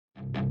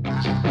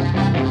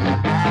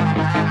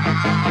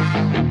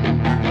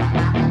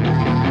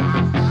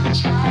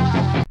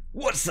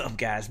What's up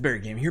guys, Barry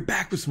Game here,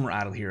 back with some more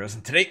Idle Heroes,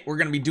 and today we're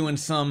going to be doing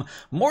some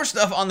more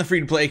stuff on the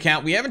free-to-play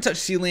account. We haven't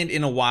touched Sealand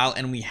in a while,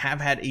 and we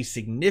have had a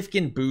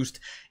significant boost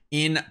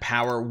in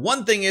power.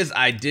 One thing is,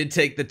 I did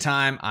take the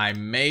time, I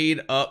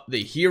made up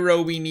the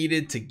hero we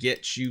needed to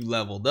get you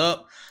leveled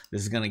up.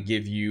 This is going to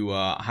give you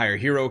a higher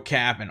hero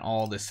cap and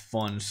all this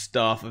fun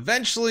stuff.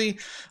 Eventually,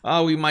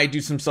 we might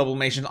do some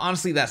sublimations.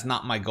 Honestly, that's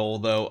not my goal,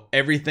 though.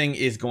 Everything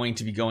is going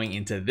to be going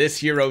into this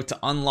hero to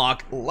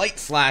unlock light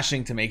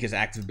slashing to make his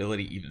active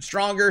ability even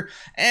stronger.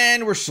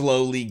 And we're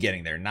slowly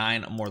getting there.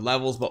 9 more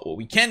levels. But what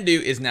we can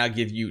do is now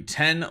give you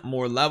 10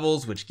 more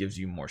levels, which gives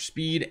you more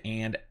speed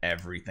and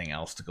everything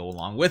else to go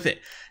along with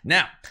it.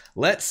 Now,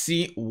 let's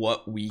see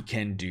what we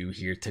can do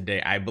here today.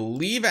 I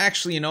believe,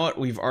 actually, you know what?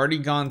 We've already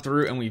gone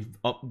through and we've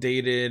updated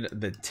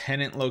the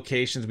tenant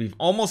locations. We've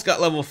almost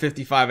got level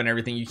 55 and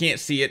everything. You can't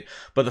see it,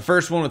 but the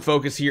first one with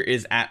focus here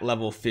is at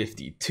level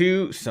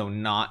 52, so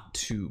not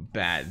too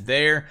bad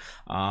there.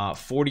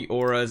 40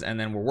 auras, and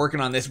then we're working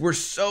on this. We're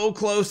so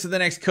close to the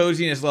next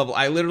coziness level.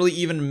 I literally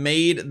even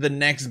made the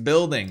next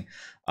building,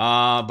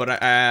 but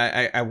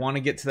I want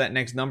to get to that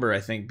next number, I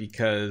think,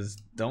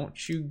 because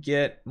don't you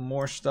get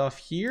more stuff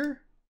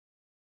here?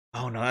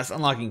 Oh no, that's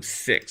unlocking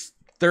 6.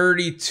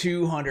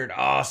 3,200.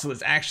 Oh, so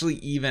it's actually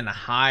even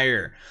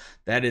higher.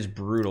 That is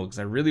brutal because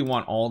I really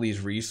want all these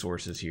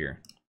resources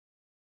here.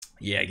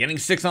 Yeah, getting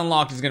 6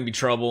 unlocked is going to be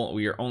trouble.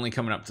 We are only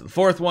coming up to the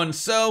 4th one.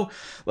 So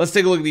let's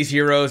take a look at these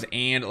heroes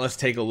and let's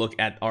take a look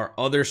at our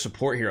other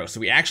support heroes. So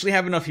we actually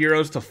have enough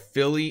heroes to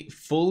fully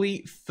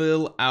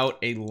fill out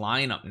a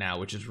lineup now,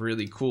 which is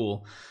really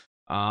cool.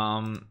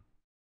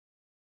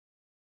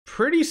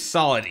 Pretty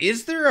solid.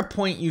 Is there a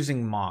point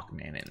using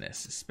Mockman in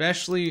this?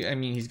 Especially, I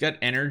mean, he's got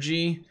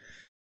energy.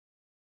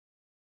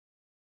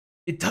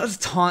 It does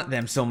taunt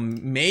them, so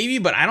maybe,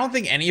 but I don't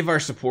think any of our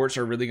supports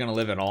are really going to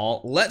live at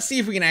all. Let's see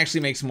if we can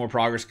actually make some more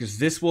progress, because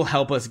this will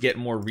help us get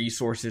more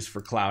resources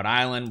for Cloud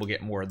Island. We'll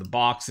get more of the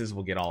boxes.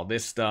 We'll get all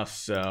this stuff.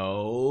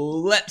 So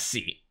let's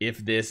see if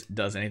this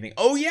does anything.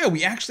 Oh yeah,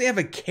 we actually have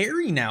a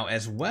carry now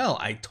as well.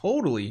 I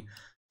totally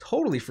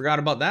forgot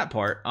about that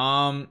part.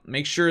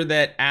 Make sure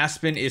that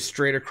Aspen is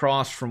straight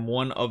across from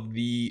one of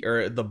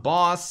the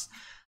boss.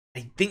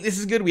 I think this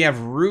is good. We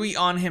have Rui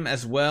on him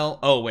as well.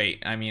 Oh,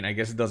 wait. I mean, I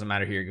guess it doesn't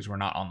matter here because we're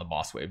not on the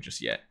boss wave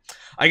just yet.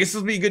 I guess this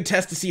will be a good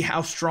test to see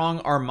how strong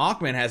our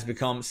Mockman has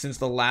become since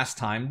the last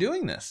time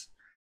doing this.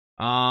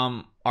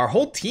 Our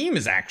whole team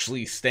is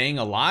actually staying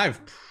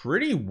alive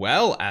pretty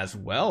well as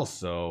well,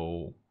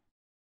 so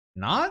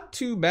not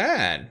too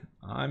bad.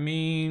 I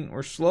mean,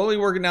 we're slowly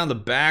working down the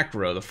back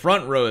row. The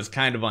front row is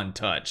kind of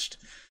untouched.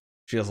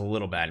 Feels a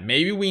little bad.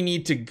 Maybe we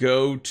need to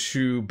go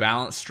to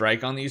Balance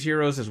Strike on these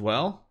heroes as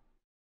well.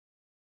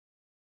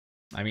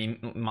 I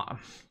mean,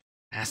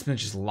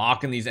 Aspen's just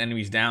locking these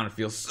enemies down. It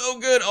feels so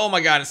good. Oh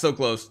my god, it's so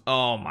close.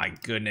 Oh my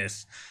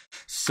goodness.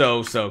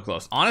 So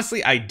close.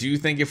 Honestly, I do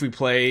think if we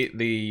play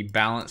the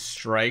Balance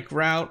Strike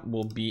route,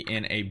 we'll be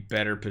in a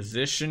better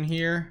position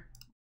here.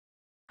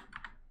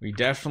 We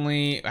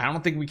definitely, I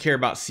don't think we care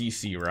about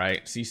CC,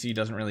 right? CC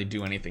doesn't really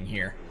do anything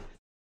here.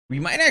 We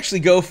might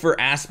actually go for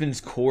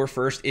Aspen's core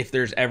first if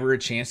there's ever a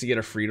chance to get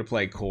a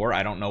free-to-play core.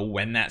 I don't know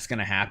when that's going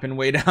to happen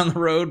way down the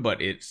road,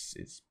 but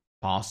it's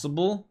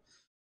possible.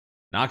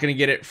 Not going to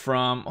get it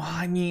from, well,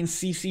 I mean,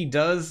 CC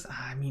does.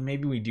 I mean,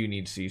 maybe we do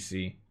need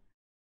CC.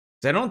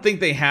 I don't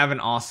think they have an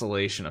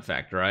oscillation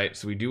effect, right?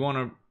 So we do want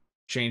to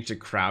change to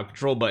crowd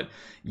control. But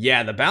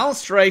yeah, the Balance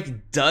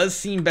Strike does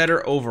seem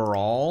better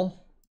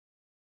overall.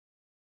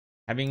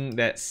 Having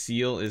that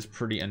seal is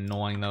pretty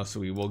annoying, though,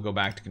 so we will go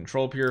back to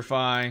Control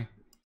Purify.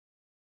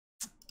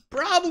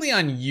 Probably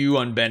on you,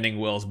 Unbending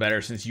Will's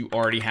better, since you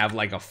already have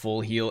like a full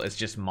heal. It's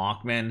just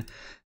Mockman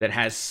that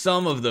has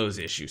some of those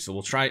issues. So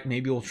we'll try,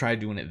 maybe we'll try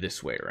doing it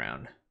this way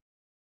around.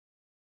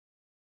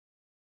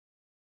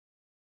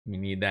 We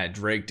need that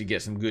Drake to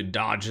get some good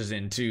dodges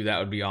in too. That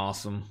would be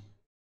awesome.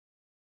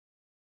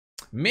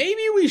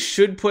 Maybe we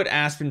should put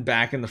Aspen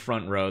back in the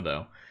front row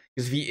though.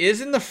 Because if he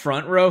is in the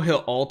front row, he'll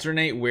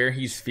alternate where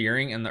he's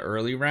fearing in the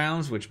early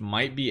rounds, which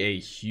might be a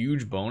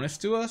huge bonus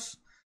to us.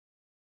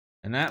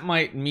 And that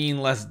might mean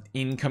less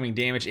incoming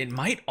damage. It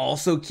might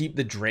also keep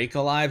the Drake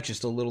alive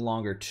just a little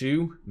longer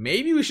too.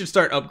 Maybe we should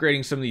start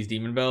upgrading some of these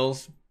Demon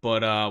Bells,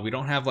 but we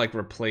don't have like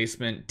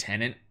replacement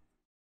tenant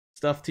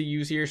stuff to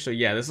use here. So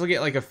yeah, this will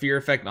get like a fear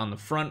effect on the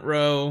front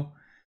row.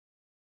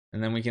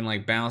 And then we can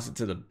like bounce it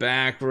to the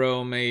back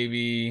row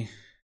maybe.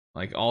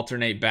 Like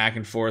alternate back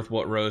and forth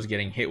what row's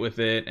getting hit with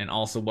it and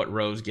also what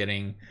row's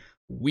getting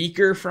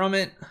weaker from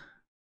it.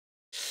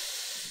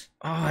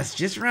 Oh, it's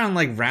just around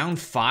like round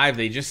 5.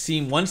 They just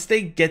seem, once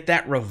they get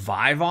that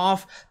revive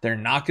off, they're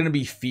not going to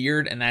be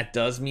feared, and that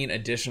does mean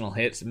additional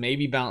hits.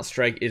 Maybe Balance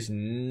Strike is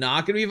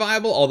not going to be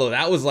viable, although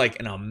that was like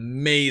an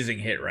amazing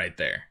hit right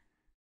there.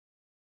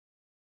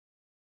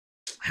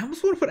 I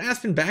almost want to put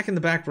Aspen back in the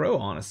back row,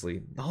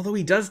 honestly. Although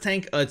he does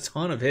tank a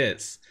ton of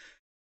hits.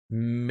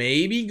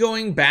 Maybe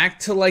going back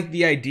to like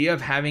the idea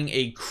of having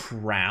a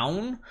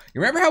crown.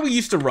 You remember how we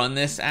used to run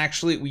this?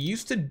 Actually, we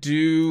used to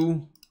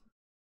do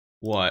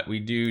what? We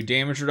do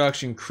damage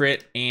reduction,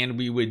 crit, and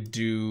we would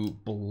do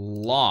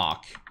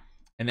block.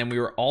 And then we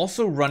were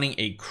also running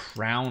a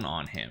crown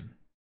on him.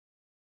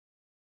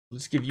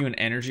 Let's give you an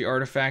energy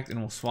artifact and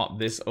we'll swap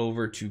this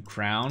over to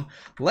crown.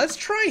 Let's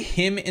try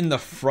him in the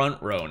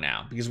front row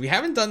now because we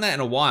haven't done that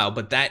in a while,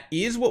 but that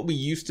is what we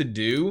used to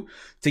do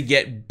to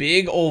get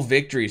big old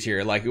victories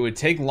here. Like it would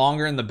take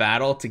longer in the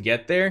battle to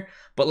get there,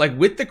 but like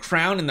with the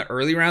crown in the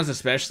early rounds,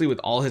 especially with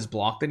all his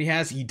block that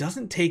he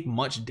doesn't take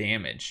much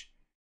damage.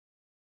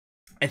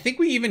 I think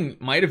we even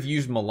might have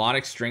used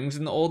melodic strings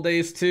in the old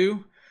days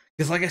too.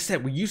 Because like I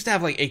said, we used to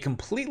have like a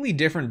completely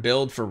different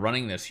build for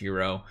running this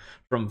hero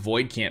from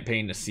Void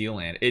Campaign to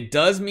Sealand. It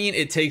does mean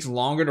it takes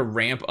longer to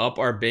ramp up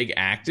our big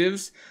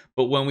actives,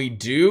 but when we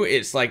do,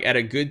 it's like at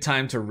a good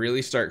time to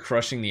really start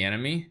crushing the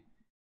enemy.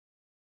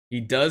 He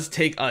does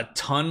take a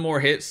ton more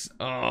hits.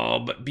 Oh,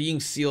 but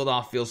being sealed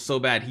off feels so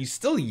bad. He's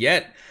still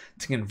yet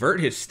to convert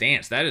his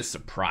stance. That is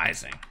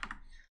surprising.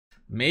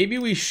 Maybe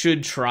we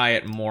should try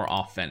it more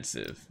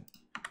offensive.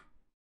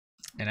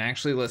 And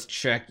actually, let's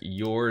check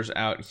yours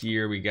out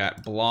here. We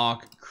got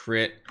block,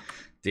 crit,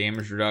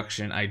 damage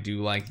reduction. I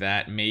do like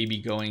that. Maybe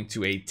going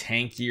to a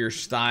tankier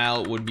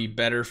style would be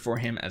better for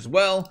him as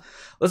well.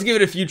 Let's give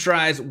it a few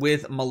tries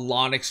with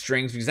melodic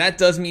strings because that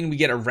does mean we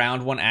get a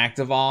round 1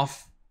 active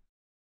off.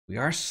 We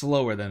are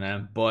slower than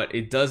them, but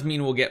it does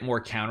mean we'll get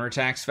more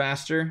counterattacks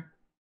faster.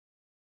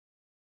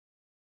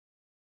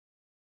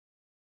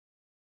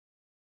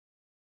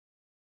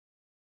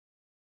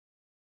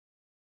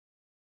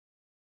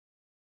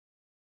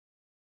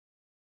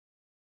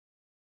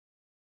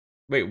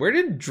 Wait, where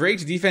did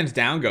Drake's defense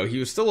down go? He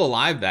was still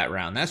alive that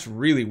round. That's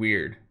really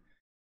weird.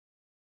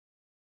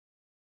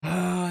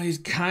 He's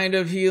kind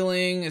of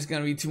healing. It's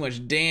going to be too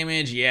much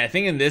damage. Yeah, I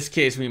think in this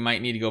case, we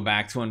might need to go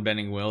back to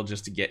Unbending Will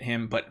just to get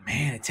him. But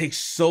man, it takes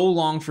so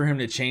long for him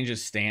to change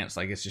his stance.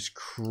 Like, it's just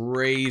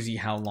crazy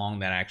how long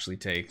that actually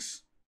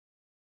takes.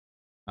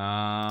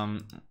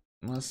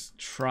 Let's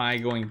try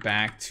going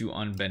back to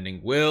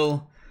Unbending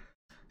Will.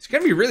 It's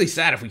going to be really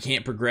sad if we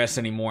can't progress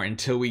anymore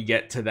until we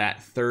get to that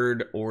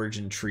 3rd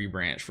origin tree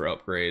branch for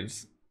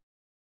upgrades.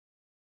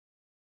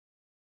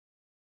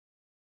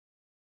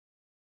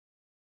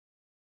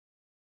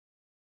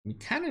 We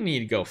kind of need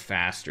to go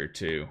faster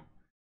too.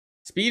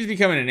 Speed's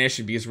becoming an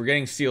issue because we're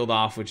getting sealed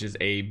off, which is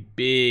a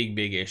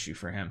big issue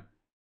for him.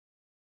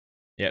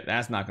 Yep,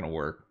 that's not going to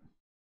work.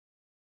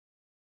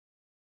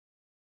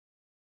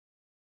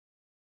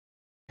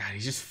 God, he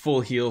just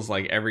full heals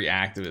like every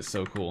active. Is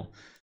so cool.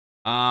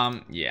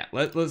 Yeah,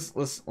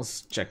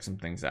 let's check some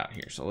things out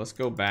here. So let's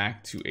go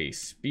back to a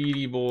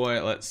speedy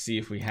boy. Let's see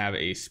if we have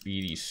a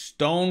speedy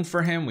stone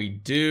for him. We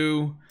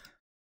do.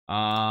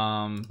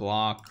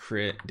 Block,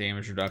 crit,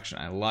 damage reduction.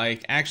 I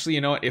like. Actually,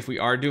 you know what? If we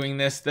are doing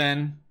this,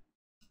 then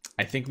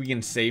I think we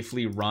can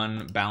safely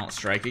run Balanced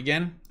Strike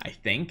again. I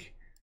think.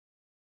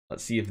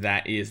 Let's see if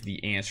that is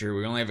the answer.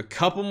 We only have a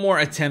couple more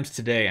attempts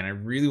today, and I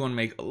really want to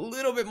make a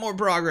little bit more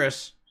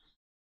progress.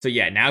 So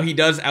yeah, now he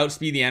does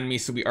outspeed the enemy,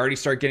 so we already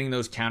start getting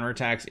those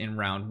counterattacks in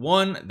round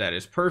 1. That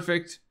is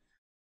perfect.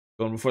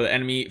 Going before the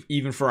enemy,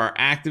 even for our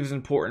active, is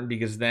important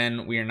because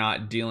then we are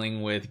not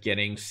dealing with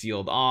getting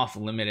sealed off,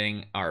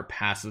 limiting our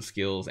passive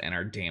skills and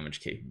our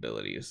damage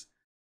capabilities.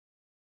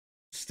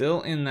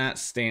 Still in that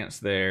stance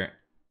there.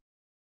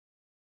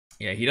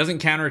 Yeah, he doesn't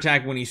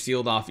counterattack when he's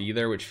sealed off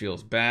either, which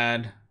feels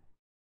bad.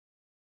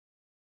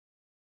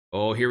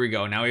 Oh, here we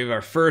go. Now we have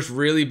our first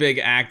really big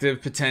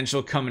active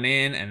potential coming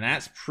in, and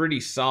that's pretty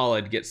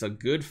solid. Gets a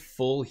good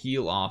full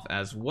heal off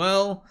as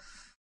well.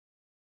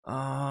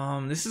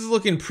 This is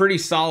looking pretty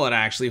solid,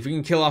 actually. If we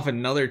can kill off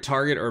another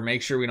target or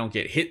make sure we don't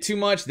get hit too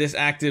much, this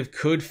active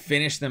could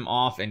finish them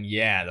off. And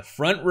yeah, the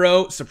front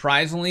row,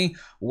 surprisingly,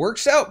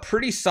 works out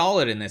pretty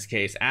solid in this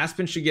case.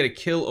 Aspen should get a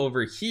kill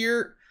over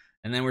here,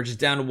 and then we're just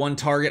down to 1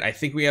 target. I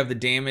think we have the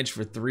damage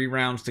for 3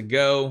 rounds to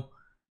go.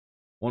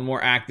 1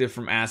 more active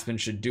from Aspen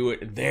should do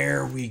it.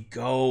 There we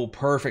go.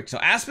 Perfect. So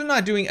Aspen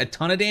not doing a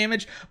ton of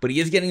damage, but he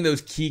is getting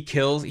those key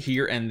kills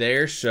here and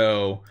there.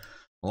 So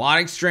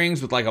melodic strings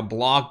with like a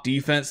block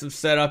defensive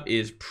setup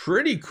is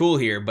pretty cool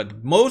here. But the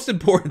most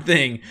important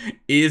thing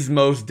is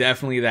most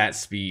definitely that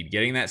speed.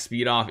 Getting that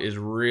speed off is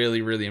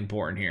really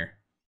important here.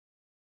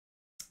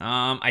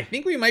 I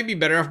think we might be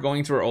better off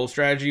going to our old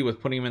strategy with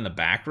putting him in the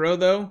back row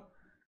though.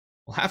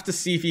 We'll have to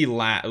see if he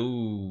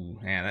ooh,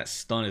 man, that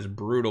stun is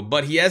brutal.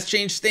 But he has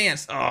changed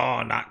stance.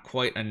 Oh, not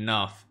quite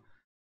enough.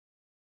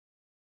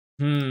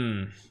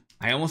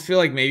 I almost feel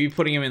like maybe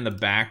putting him in the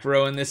back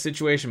row in this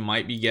situation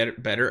might be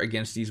better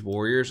against these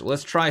warriors.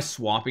 Let's try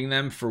swapping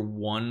them for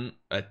 1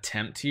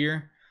 attempt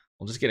here.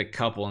 We'll just get a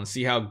couple and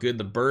see how good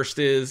the burst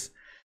is.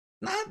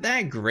 Not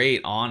that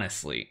great,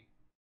 honestly.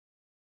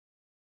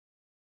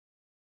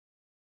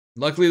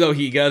 Luckily, though,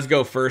 he does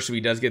go first, so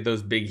he does get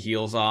those big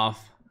heals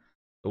off.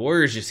 The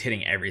Warriors just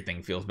hitting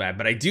everything feels bad,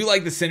 but I do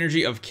like the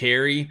synergy of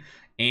carry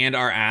and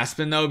our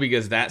Aspen though,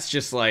 because that's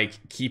just like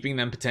keeping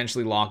them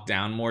potentially locked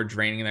down more,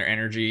 draining their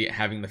energy,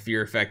 having the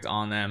fear effect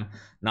on them,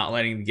 not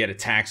letting them get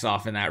attacks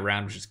off in that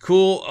round, which is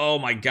cool. Oh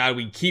my god,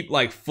 we keep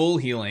like full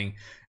healing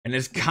and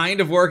it's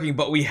kind of working,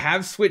 but we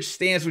have switched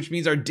stance, which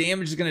means our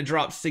damage is going to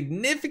drop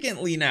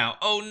significantly now.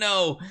 Oh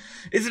no,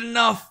 is it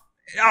enough?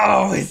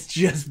 Oh, it's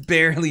just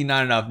barely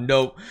not enough.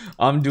 Nope,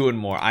 I'm doing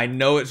more. I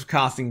know it's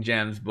costing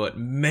gems, but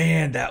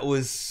man, that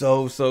was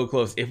so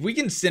close. If we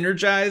can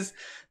synergize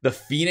the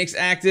Phoenix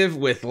active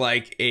with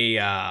like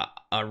a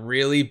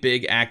really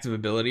big active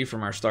ability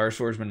from our Star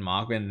Swordsman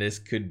Machman, this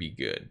could be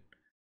good.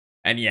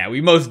 And yeah, we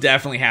most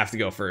definitely have to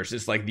go first.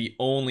 It's like the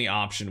only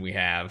option we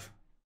have.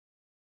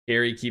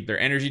 Carry, keep their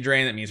energy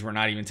drain. That means we're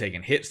not even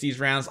taking hits these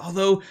rounds.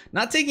 Although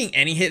not taking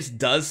any hits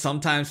does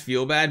sometimes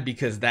feel bad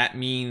because that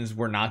means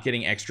we're not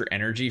getting extra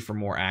energy for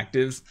more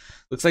actives.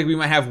 Looks like we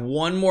might have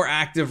one more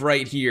active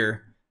right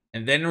here.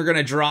 And then we're going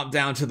to drop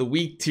down to the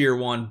weak tier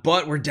one,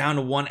 but we're down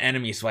to one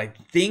enemy. So I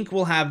think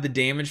we'll have the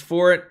damage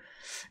for it.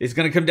 It's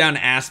going to come down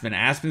to Aspen.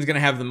 Aspen's going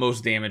to have the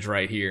most damage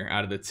right here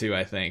out of the two,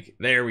 I think.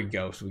 There we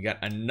go. So we got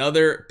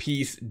another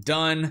piece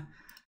done.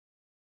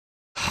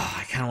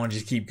 I kind of want to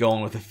just keep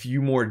going with a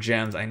few more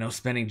gems. I know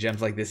spending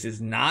gems like this is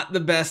not the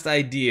best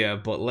idea,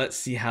 but let's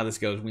see how this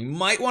goes. We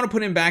might want to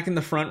put him back in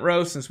the front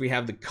row since we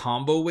have the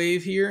combo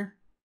wave here.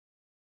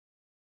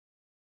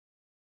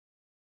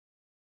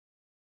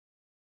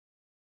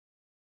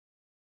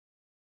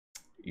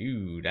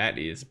 Ooh, that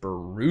is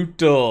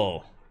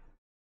brutal.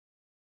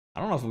 I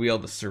don't know if we'll be able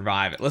to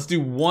survive it. Let's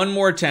do one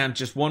more attempt,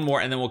 just one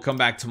more, and then we'll come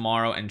back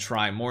tomorrow and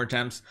try more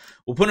attempts.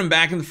 We'll put him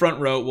back in the front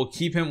row. We'll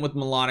keep him with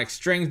melodic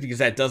strings because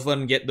that does let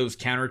him get those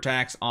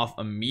counterattacks off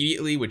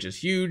immediately, which is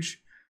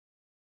huge.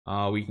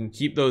 We can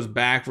keep those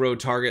back row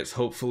targets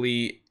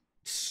hopefully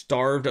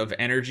starved of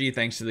energy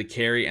thanks to the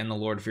carry and the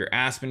Lord of Fear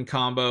Aspen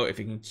combo. If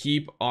it can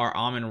keep our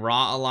Amun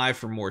Ra alive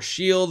for more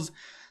shields,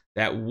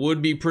 that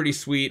would be pretty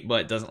sweet,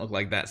 but it doesn't look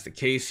like that's the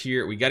case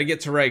here. We got to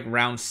get to like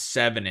round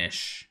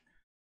 7-ish.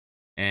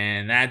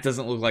 And that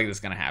doesn't look like that's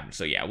going to happen.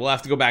 So yeah, we'll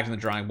have to go back to the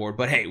drawing board.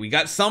 But hey, we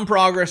got some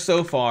progress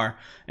so far.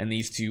 And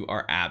these two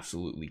are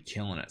absolutely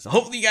killing it. So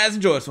hopefully you guys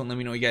enjoy this one. Let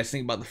me know what you guys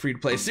think about the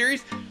free-to-play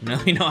series. And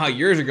let me know how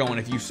yours are going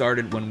if you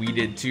started when we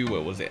did too.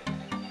 What was it?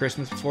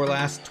 Christmas before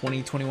last?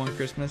 2021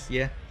 Christmas?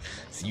 Yeah.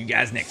 See you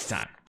guys next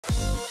time.